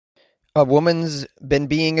A woman's been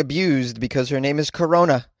being abused because her name is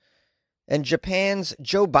Corona. And Japan's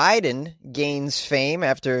Joe Biden gains fame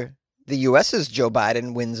after the US's Joe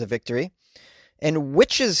Biden wins a victory. And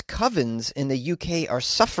witches' covens in the UK are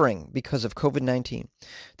suffering because of COVID-19.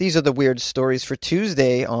 These are the weird stories for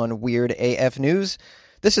Tuesday on Weird AF News.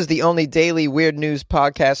 This is the only daily weird news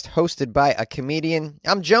podcast hosted by a comedian.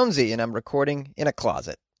 I'm Jonesy, and I'm recording in a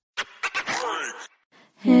closet.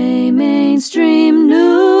 Hey, mainstream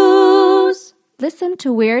news. Listen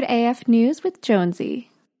to Weird AF News with Jonesy.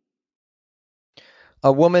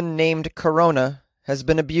 A woman named Corona has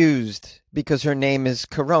been abused because her name is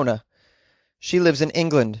Corona. She lives in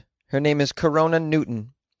England. Her name is Corona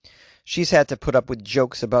Newton. She's had to put up with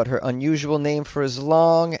jokes about her unusual name for as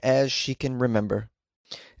long as she can remember.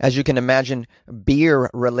 As you can imagine,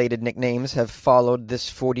 beer-related nicknames have followed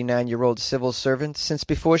this 49-year-old civil servant since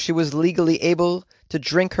before she was legally able to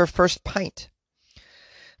drink her first pint.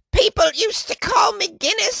 People used to call me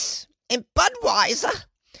Guinness and Budweiser,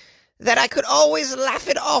 that I could always laugh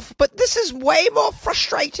it off, but this is way more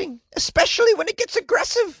frustrating, especially when it gets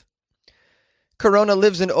aggressive. Corona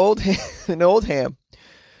lives in Oldham,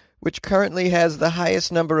 which currently has the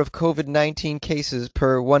highest number of COVID-19 cases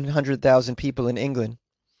per 100,000 people in England.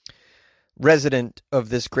 Residents of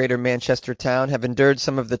this greater Manchester town have endured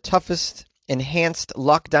some of the toughest enhanced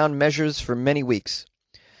lockdown measures for many weeks.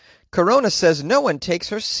 Corona says no one takes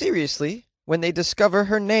her seriously when they discover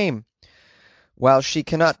her name. While she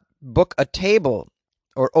cannot book a table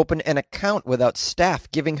or open an account without staff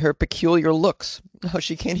giving her peculiar looks. No,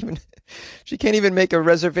 she can't even make a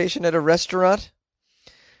reservation at a restaurant.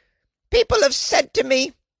 People have said to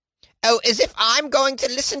me, oh, as if I'm going to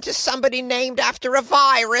listen to somebody named after a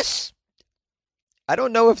virus. I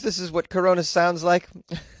don't know if this is what Corona sounds like.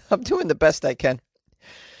 I'm doing the best I can.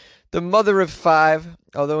 The mother of five,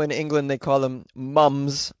 although in England they call them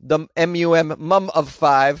mums, the M-U-M, mum of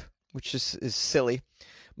five, which is silly.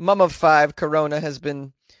 Mum of five, Corona, has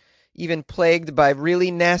been even plagued by really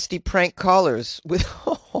nasty prank callers with...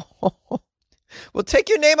 Well, take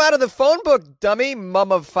your name out of the phone book, dummy,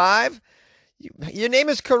 mum of five. Your name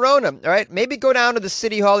is Corona, all right? Maybe go down to the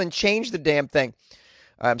city hall and change the damn thing.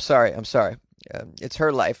 I'm sorry. It's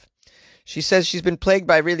her life. She says she's been plagued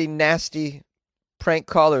by really nasty prank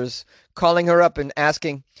callers calling her up and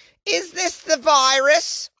asking, is this the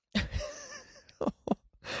virus?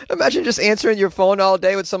 Imagine just answering your phone all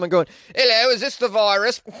day with someone going, hello, is this the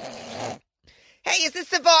virus? Hey, is this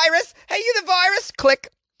the virus? Hey, you the virus?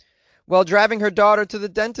 Click. While driving her daughter to the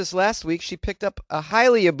dentist last week, she picked up a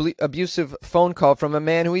highly abusive phone call from a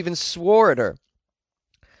man who even swore at her.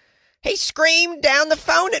 He screamed down the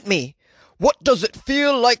phone at me. What does it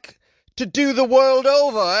feel like to do the world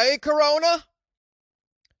over, eh, Corona?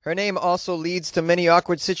 Her name also leads to many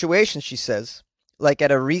awkward situations, she says, like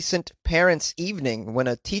at a recent parents' evening when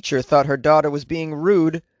a teacher thought her daughter was being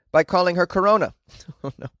rude by calling her Corona.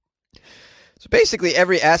 Oh, no. So basically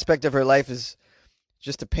every aspect of her life is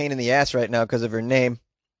just a pain in the ass right now because of her name.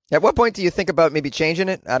 At what point do you think about maybe changing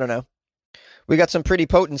it? I don't know. We got some pretty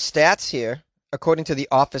potent stats here. According to the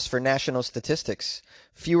Office for National Statistics,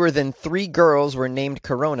 fewer than 3 girls were named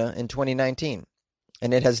Corona in 2019.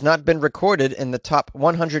 And it has not been recorded in the top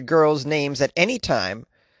 100 girls' names at any time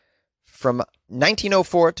from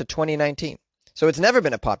 1904 to 2019. So it's never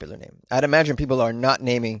been a popular name. I'd imagine people are not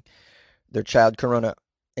naming their child Corona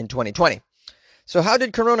in 2020. So how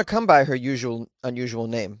did Corona come by her unusual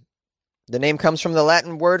name? The name comes from the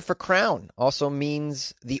Latin word for crown, also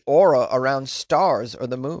means the aura around stars or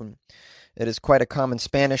the moon. It is quite a common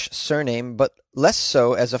Spanish surname, but less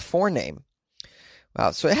so as a forename.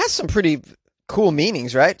 Wow, so it has some pretty cool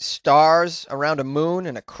meanings, right? Stars around a moon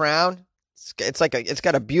and a crown. It's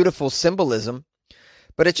got a beautiful symbolism,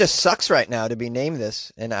 but it just sucks right now to be named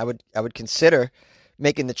this. And I would consider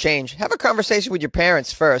making the change. Have a conversation with your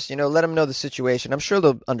parents first. Let them know the situation. I'm sure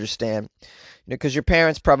they'll understand. Because your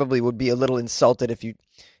parents probably would be a little insulted if you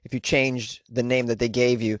changed the name that they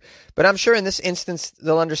gave you. But I'm sure in this instance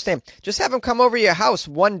they'll understand. Just have them come over to your house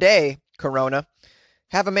one day, Corona.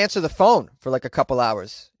 Have them answer the phone for like a couple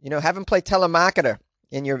hours. Have them play telemarketer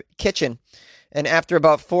in your kitchen. And after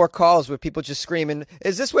about 4 calls with people just screaming,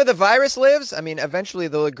 is this where the virus lives? I mean, eventually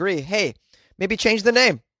they'll agree, hey, maybe change the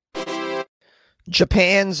name.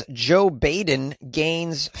 Japan's Joe Biden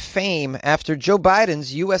gains fame after Joe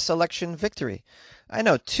Biden's U.S. election victory. I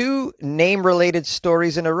know, 2 name-related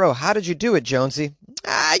stories in a row. How did you do it, Jonesy?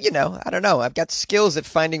 I don't know. I've got skills at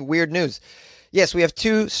finding weird news. Yes, we have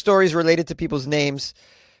 2 stories related to people's names.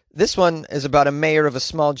 This one is about a mayor of a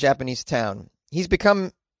small Japanese town. He's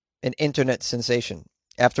become an internet sensation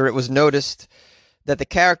after it was noticed that the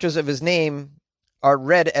characters of his name are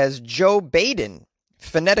read as Joe Biden,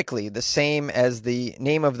 phonetically the same as the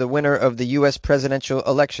name of the winner of the U.S. presidential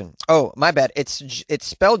election. Oh, my bad. It's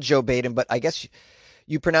spelled Joe Biden, but I guess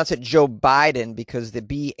you pronounce it Joe Biden because the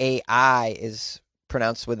B-A-I is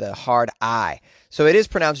pronounced with a hard I. So it is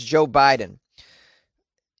pronounced Joe Biden.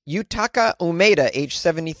 Yutaka Umeda, age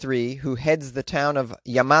 73, who heads the town of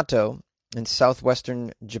Yamato in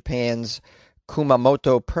southwestern Japan's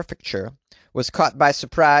Kumamoto Prefecture, was caught by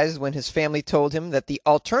surprise when his family told him that the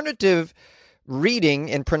alternative reading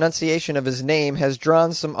and pronunciation of his name has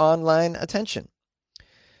drawn some online attention.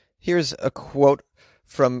 Here's a quote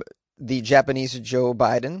from the Japanese Joe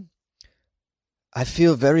Biden. "I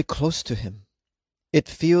feel very close to him. It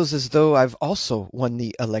feels as though I've also won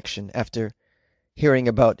the election after hearing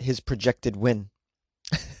about his projected win."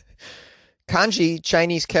 Kanji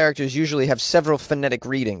Chinese characters usually have several phonetic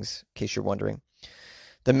readings, in case you're wondering.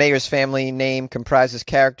 The mayor's family name comprises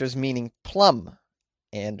characters meaning plum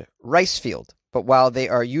and rice field, but while they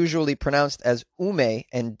are usually pronounced as ume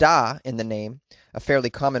and da in the name, a fairly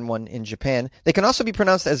common one in Japan, they can also be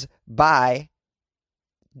pronounced as bai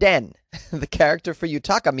den. The character for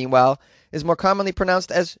Yutaka, meanwhile, is more commonly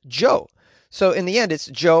pronounced as Joe. So in the end, it's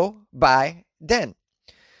Joe bai den.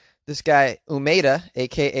 This guy, Umeda,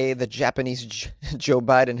 a.k.a. the Japanese Joe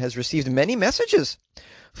Biden, has received many messages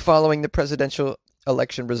following the presidential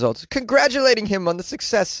election results, congratulating him on the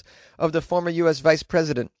success of the former U.S. vice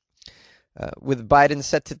president. With Biden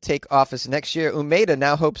set to take office next year, Umeda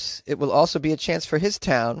now hopes it will also be a chance for his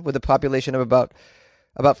town, with a population of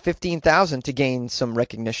about 15,000, to gain some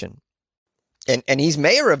recognition. And he's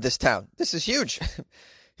mayor of this town. This is huge.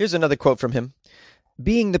 Here's another quote from him.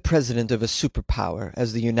 "Being the president of a superpower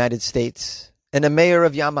as the United States and a mayor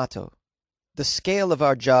of Yamato, the scale of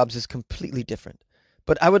our jobs is completely different.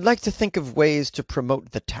 But I would like to think of ways to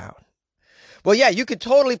promote the town." Well, yeah, you could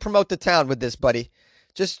totally promote the town with this, buddy.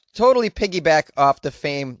 Just totally piggyback off the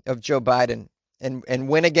fame of Joe Biden and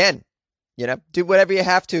win again. You know, do whatever you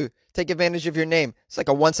have to. Take advantage of your name. It's like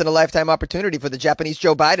a once-in-a-lifetime opportunity for the Japanese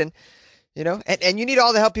Joe Biden. You know, and you need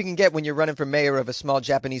all the help you can get when you're running for mayor of a small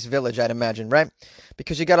Japanese village, I'd imagine, right?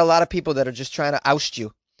 Because you got a lot of people that are just trying to oust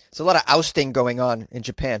you. There's a lot of ousting going on in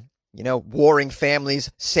Japan. You know, warring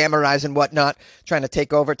families, samurais and whatnot, trying to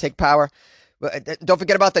take over, take power. Don't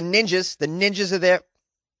forget about the ninjas. The ninjas are there.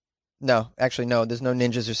 No, actually, no, there's no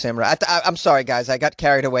ninjas or samurai. I'm sorry, guys. I got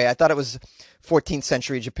carried away. I thought it was 14th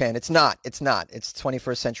century Japan. It's not. It's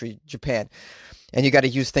 21st century Japan. And you got to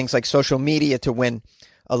use things like social media to win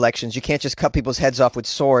elections. You can't just cut people's heads off with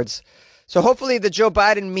swords. So hopefully the Joe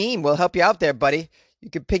Biden meme will help you out there, buddy. You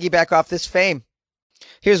can piggyback off this fame.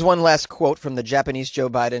 Here's one last quote from the Japanese Joe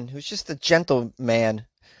Biden, who's just a gentle man.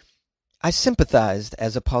 "I sympathized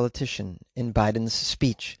as a politician in Biden's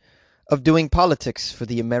speech of doing politics for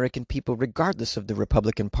the American people regardless of the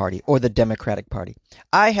Republican Party or the Democratic Party.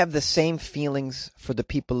 I have the same feelings for the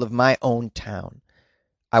people of my own town.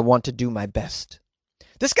 I want to do my best."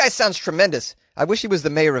 This guy sounds tremendous. I wish he was the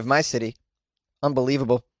mayor of my city.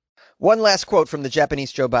 Unbelievable. One last quote from the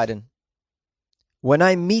Japanese Joe Biden. "When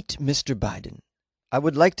I meet Mr. Biden, I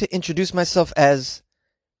would like to introduce myself as,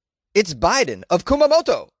 it's Biden of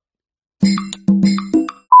Kumamoto."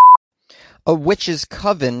 A witch's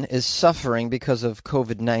coven is suffering because of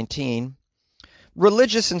COVID-19.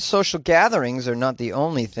 Religious and social gatherings are not the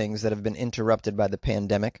only things that have been interrupted by the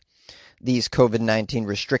pandemic. These COVID-19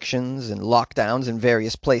 restrictions and lockdowns in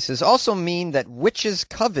various places also mean that witches'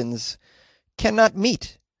 covens cannot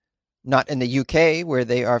meet. Not in the UK, where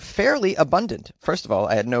they are fairly abundant. First of all,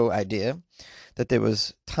 I had no idea that there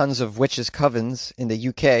was tons of witches' covens in the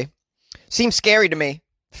UK. Seems scary to me.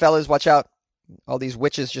 Fellas, watch out. All these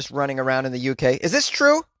witches just running around in the UK. Is this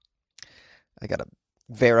true? I gotta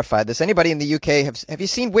verify this. Anybody in the UK, have you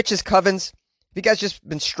seen witches' covens? Have you guys just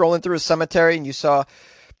been strolling through a cemetery and you saw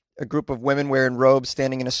a group of women wearing robes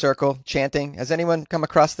standing in a circle chanting? Has anyone come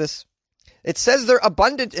across this? It says they're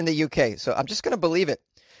abundant in the UK, so I'm just going to believe it.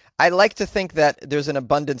 I like to think that there's an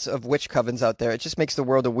abundance of witch covens out there. It just makes the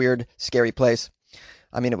world a weird, scary place.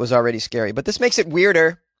 I mean, it was already scary, but this makes it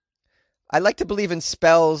weirder. I like to believe in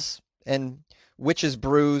spells and witches'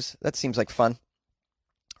 brews. That seems like fun.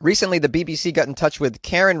 Recently, the BBC got in touch with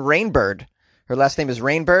Karen Rainbird. Her last name is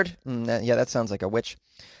Rainbird. Yeah, that sounds like a witch.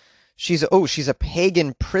 She's a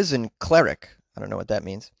pagan prison cleric. I don't know what that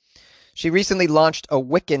means. She recently launched a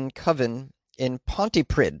Wiccan coven in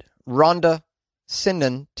Pontypridd, Rhondda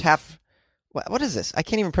Cynon Taf. What is this? I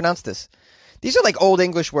can't even pronounce this. These are like old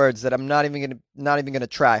English words that I'm not even gonna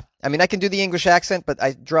try. I mean, I can do the English accent, but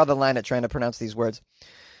I draw the line at trying to pronounce these words.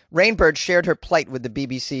 Rainbird shared her plight with the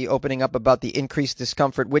BBC, opening up about the increased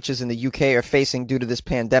discomfort witches in the UK are facing due to this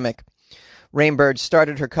pandemic. Rainbird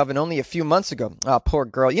started her coven only a few months ago. Oh, poor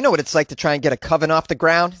girl. You know what it's like to try and get a coven off the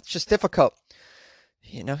ground? It's just difficult.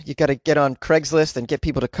 You know, you got to get on Craigslist and get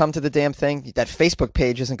people to come to the damn thing. That Facebook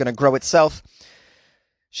page isn't going to grow itself.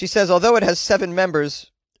 She says, although it has 7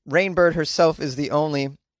 members, Rainbird herself is the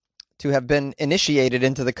only to have been initiated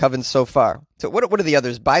into the coven so far. So what are the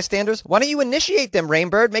others? Bystanders? Why don't you initiate them,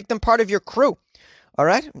 Rainbird? Make them part of your crew. All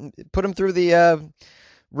right? Put them through the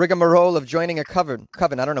rigmarole of joining a coven. I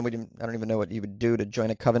don't know. I don't even know what you would do to join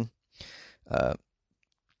a coven.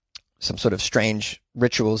 Some sort of strange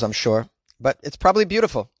rituals, I'm sure. But it's probably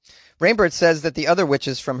beautiful. Rainbird says that the other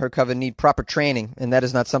witches from her coven need proper training, and that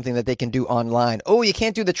is not something that they can do online. Oh, you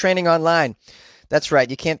can't do the training online. That's right.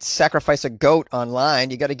 You can't sacrifice a goat online.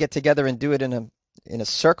 You got to get together and do it in a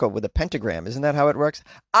circle with a pentagram. Isn't that how it works?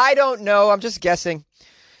 I don't know. I'm just guessing.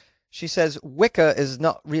 She says, Wicca is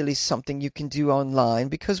not really something you can do online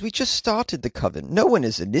because we just started the coven. No one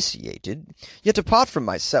is initiated, yet apart from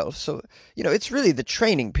myself. So, it's really the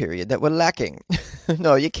training period that we're lacking.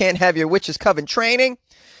 No, you can't have your witches coven training.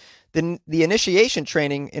 The initiation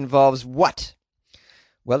training involves what?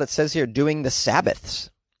 Well, it says here, doing the Sabbaths,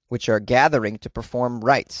 which are gathering to perform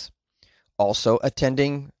rites. Also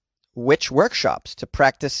attending witch workshops to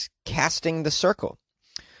practice casting the circle.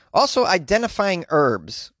 Also identifying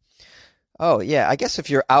herbs. Oh, yeah, I guess if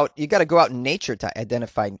you're out, you got to go out in nature to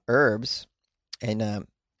identify herbs. And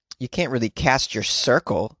you can't really cast your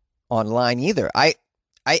circle online either. I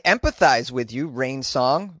empathize with you, Rain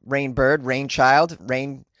Song, Rain Bird, Rain Child,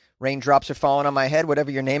 Raindrops are falling on my head,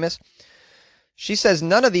 whatever your name is. She says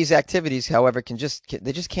none of these activities, however,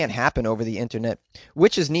 they just can't happen over the internet.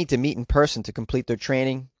 Witches need to meet in person to complete their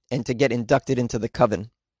training and to get inducted into the coven.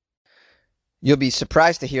 You'll be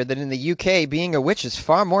surprised to hear that in the UK, being a witch is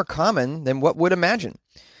far more common than what would imagine.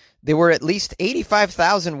 There were at least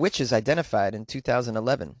 85,000 witches identified in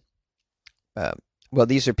 2011. Well,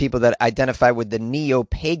 these are people that identify with the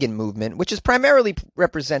neo-pagan movement, which is primarily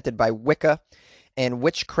represented by Wicca and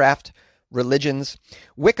witchcraft religions.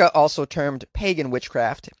 Wicca, also termed pagan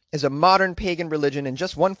witchcraft, is a modern pagan religion and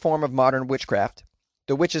just one form of modern witchcraft.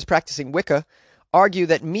 The witches practicing Wicca argue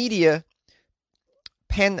that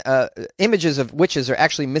images of witches are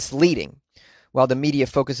actually misleading. While the media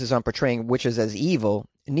focuses on portraying witches as evil,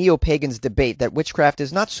 neo-pagans debate that witchcraft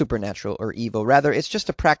is not supernatural or evil. Rather, it's just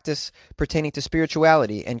a practice pertaining to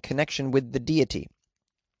spirituality and connection with the deity.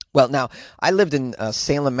 Well, now, I lived in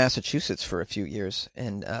Salem, Massachusetts for a few years,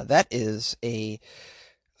 and that is a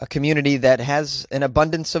community that has an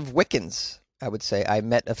abundance of Wiccans, I would say. I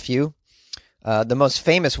met a few. The most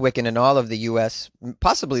famous Wiccan in all of the U.S.,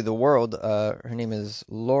 possibly the world, her name is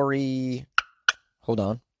Lori,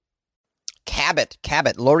 Cabot,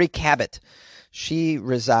 Lori Cabot. She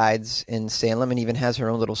resides in Salem and even has her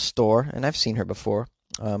own little store, and I've seen her before.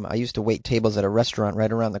 I used to wait tables at a restaurant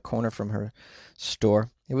right around the corner from her store.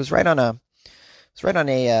 It was right on a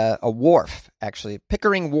wharf, actually,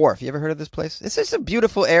 Pickering Wharf. You ever heard of this place? It's just a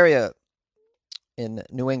beautiful area in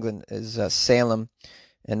New England, is Salem,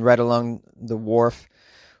 and right along the wharf.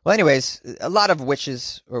 Well, anyways, a lot of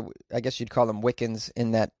witches, or I guess you'd call them Wiccans,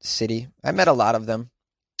 in that city. I met a lot of them,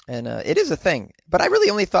 and it is a thing. But I really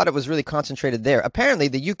only thought it was really concentrated there. Apparently,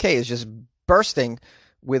 the UK is just bursting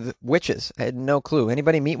with witches. I had no clue.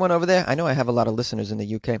 Anybody meet one over there? I know I have a lot of listeners in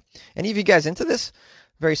the UK. Any of you guys into this?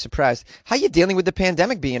 Very surprised. How are you dealing with the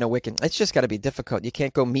pandemic being a Wiccan? It's just got to be difficult. You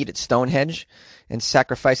can't go meet at Stonehenge and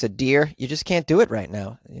sacrifice a deer. You just can't do it right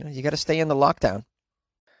now. You got to stay in the lockdown.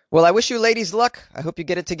 Well, I wish you ladies luck. I hope you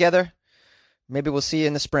get it together. Maybe we'll see you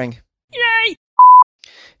in the spring. Yay!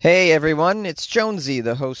 Hey, everyone. It's Jonesy,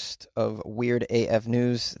 the host of Weird AF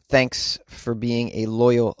News. Thanks for being a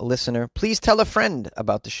loyal listener. Please tell a friend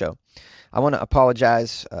about the show. I want to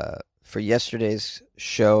apologize for yesterday's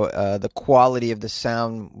show. The quality of the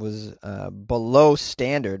sound was below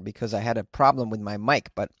standard because I had a problem with my mic,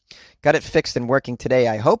 but got it fixed and working today,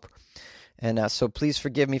 I hope. And so please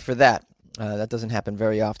forgive me for that. That doesn't happen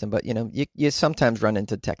very often, but you sometimes run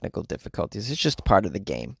into technical difficulties. It's just part of the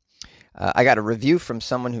game. I got a review from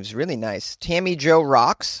someone who's really nice. Tammy Jo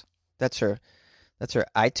Rocks. That's her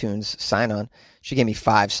iTunes sign-on. She gave me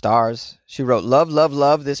 5 stars. She wrote,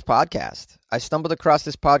 love this podcast. I stumbled across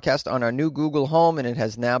this podcast on our new Google Home, and it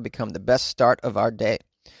has now become the best start of our day.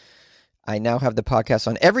 I now have the podcast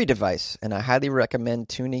on every device, and I highly recommend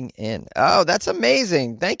tuning in. Oh, that's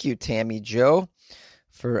amazing. Thank you, Tammy Jo,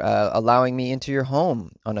 for allowing me into your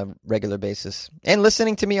home on a regular basis and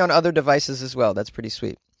listening to me on other devices as well. That's pretty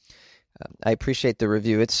sweet. I appreciate the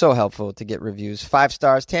review. It's so helpful to get reviews. 5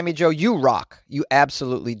 stars. Tammy Jo, you rock. You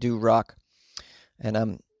absolutely do rock. And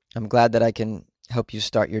I'm glad that I can help you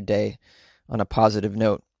start your day on a positive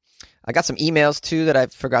note. I got some emails, too, that I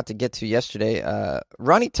forgot to get to yesterday.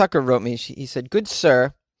 Ronnie Tucker wrote me. He said, "Good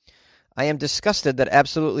sir, I am disgusted that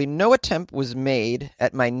absolutely no attempt was made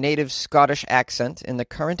at my native Scottish accent in the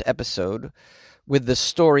current episode with the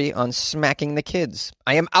story on smacking the kids.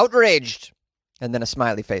 I am outraged." And then a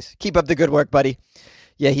smiley face. Keep up the good work, buddy.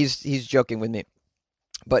 Yeah, he's joking with me.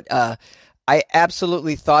 But I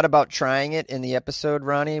absolutely thought about trying it in the episode,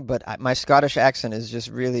 Ronnie, but my Scottish accent is just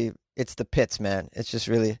really, it's the pits, man. It's just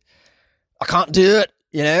really, I can't do it,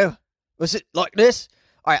 you know? Was it like this?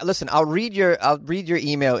 All right, listen, I'll read your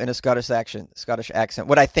email in a Scottish accent.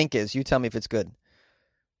 What I think is, you tell me if it's good.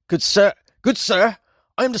 Good sir, I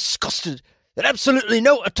am disgusted that absolutely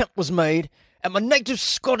no attempt was made at my native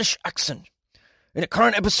Scottish accent in a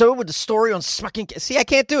current episode with the story on smacking. See, I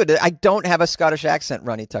can't do it. I don't have a Scottish accent,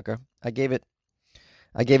 Ronnie Tucker. I gave it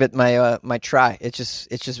my try. I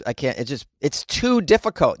can't. It's too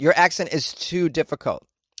difficult. Your accent is too difficult.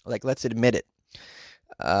 Like, let's admit it.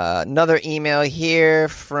 Another email here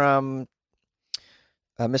from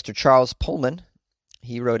Mr. Charles Pullman.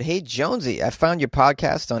 He wrote, "Hey, Jonesy, I found your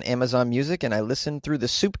podcast on Amazon Music and I listened through the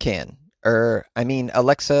soup can.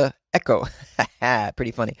 Alexa Echo."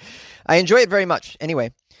 Pretty funny. I enjoy it very much.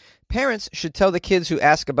 Anyway, parents should tell the kids who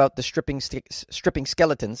ask about the stripping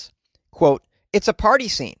skeletons, quote, "It's a party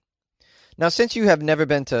scene." Now, since you have never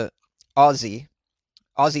been to Aussie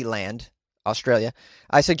land, Australia,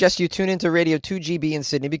 I suggest you tune into Radio 2GB in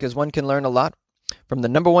Sydney because one can learn a lot from the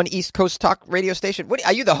 #1 East Coast talk radio station.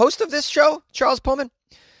 Are you the host of this show, Charles Pullman?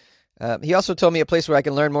 He also told me a place where I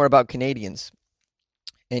can learn more about Canadians.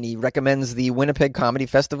 And he recommends the Winnipeg Comedy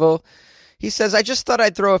Festival. He says, "I just thought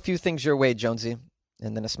I'd throw a few things your way, Jonesy."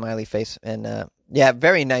 And then a smiley face. And yeah,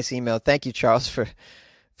 very nice email. Thank you, Charles, for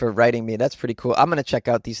writing me. That's pretty cool. I'm going to check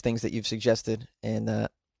out these things that you've suggested. And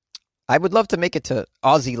I would love to make it to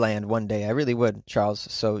Aussie land one day. I really would, Charles.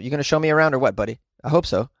 So you're going to show me around or what, buddy? I hope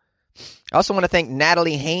so. I also want to thank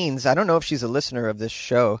Natalie Haynes. I don't know if she's a listener of this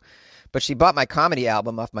show, but she bought my comedy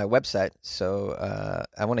album off my website. So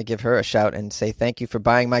I want to give her a shout and say thank you for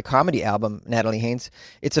buying my comedy album, Natalie Haynes.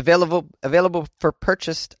 It's available for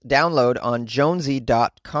purchased download on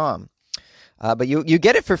jonesy.com. But you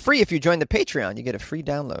get it for free if you join the Patreon. You get a free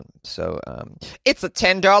download. So it's a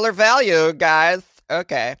 $10 value, guys.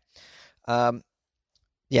 Okay.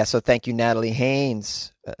 Yeah, so thank you, Natalie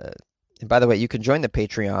Haynes. And by the way, you can join the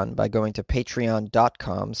Patreon by going to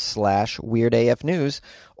patreon.com/weirdafnews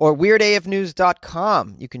or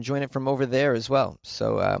weirdafnews.com. You can join it from over there as well.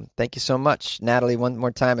 So thank you so much, Natalie. One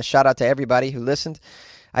more time, a shout out to everybody who listened.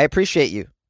 I appreciate you.